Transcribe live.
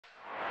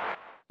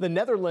The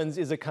Netherlands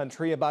is a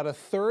country about a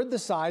third the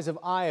size of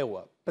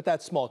Iowa, but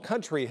that small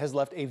country has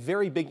left a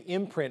very big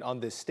imprint on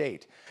this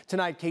state.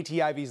 Tonight,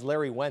 KTIV's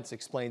Larry Wentz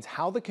explains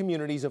how the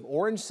communities of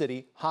Orange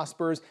City,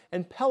 Hospers,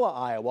 and Pella,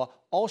 Iowa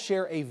all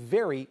share a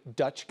very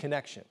Dutch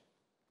connection.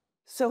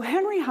 So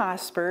Henry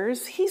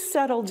Hospers, he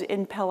settled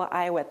in Pella,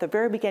 Iowa at the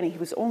very beginning. He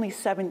was only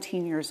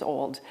 17 years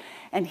old.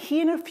 And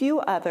he and a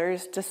few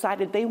others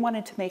decided they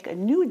wanted to make a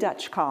new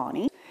Dutch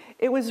colony.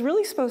 It was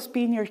really supposed to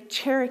be near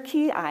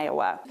Cherokee,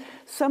 Iowa.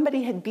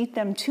 Somebody had beat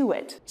them to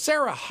it.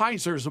 Sarah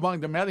Heiser is among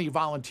the many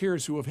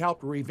volunteers who have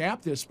helped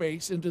revamp this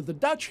space into the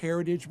Dutch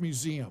Heritage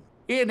Museum.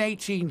 In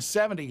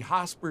 1870,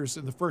 Hospers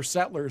and the first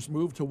settlers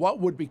moved to what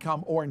would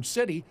become Orange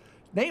City,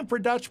 named for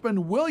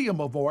Dutchman William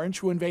of Orange,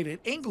 who invaded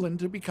England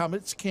to become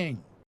its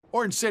king.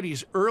 Orange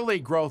City's early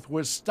growth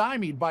was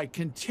stymied by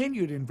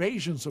continued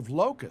invasions of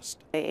locusts.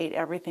 They ate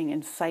everything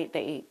in sight. They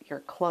ate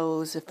your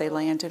clothes if they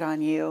landed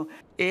on you.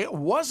 It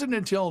wasn't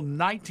until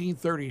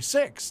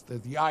 1936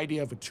 that the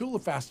idea of a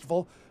Tulip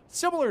Festival,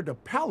 similar to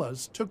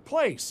Pella's, took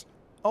place,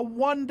 a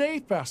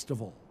one-day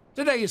festival.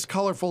 Today's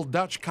colorful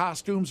Dutch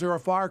costumes are a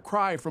far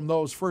cry from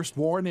those first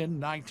worn in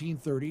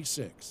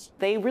 1936.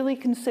 They really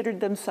considered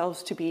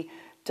themselves to be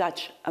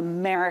Dutch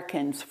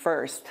Americans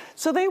first.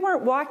 So they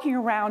weren't walking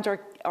around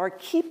or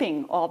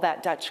keeping all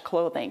that Dutch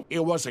clothing.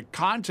 It was a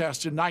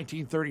contest in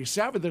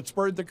 1937 that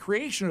spurred the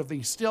creation of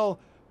these still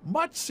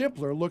much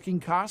simpler looking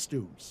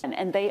costumes.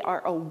 And they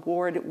are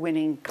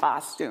award-winning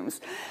costumes.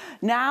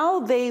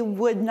 Now they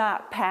would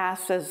not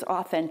pass as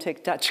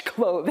authentic Dutch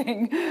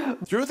clothing.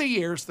 Through the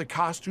years, the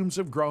costumes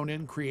have grown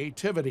in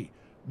creativity,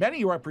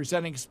 many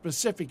representing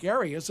specific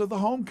areas of the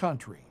home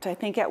country. I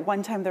think at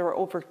one time there were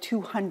over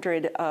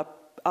 200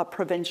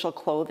 provincial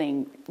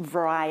clothing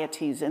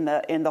varieties in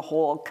the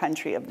whole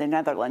country of the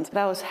Netherlands.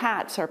 Those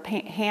hats are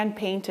hand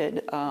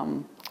painted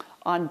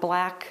on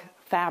black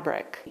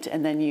fabric,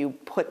 and then you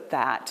put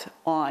that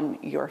on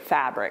your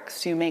fabric.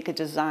 So you make a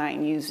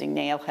design using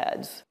nail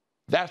heads.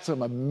 That's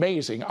some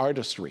amazing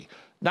artistry.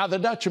 Now, the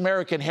Dutch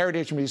American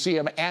Heritage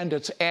Museum and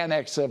its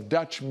annex of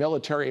Dutch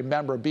military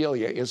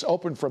memorabilia is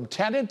open from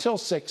 10 until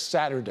 6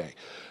 Saturday.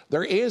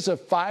 There is a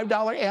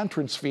 $5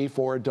 entrance fee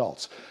for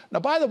adults. Now,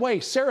 by the way,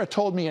 Sarah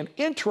told me an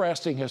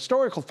interesting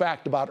historical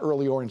fact about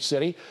early Orange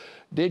City.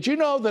 Did you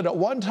know that at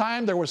one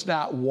time there was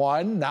not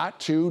one, not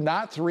two,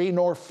 not three,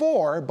 nor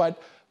four,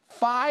 but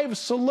 5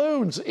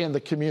 saloons in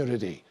the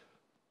community?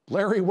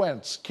 Larry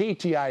Wentz,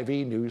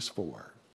 KTIV News 4.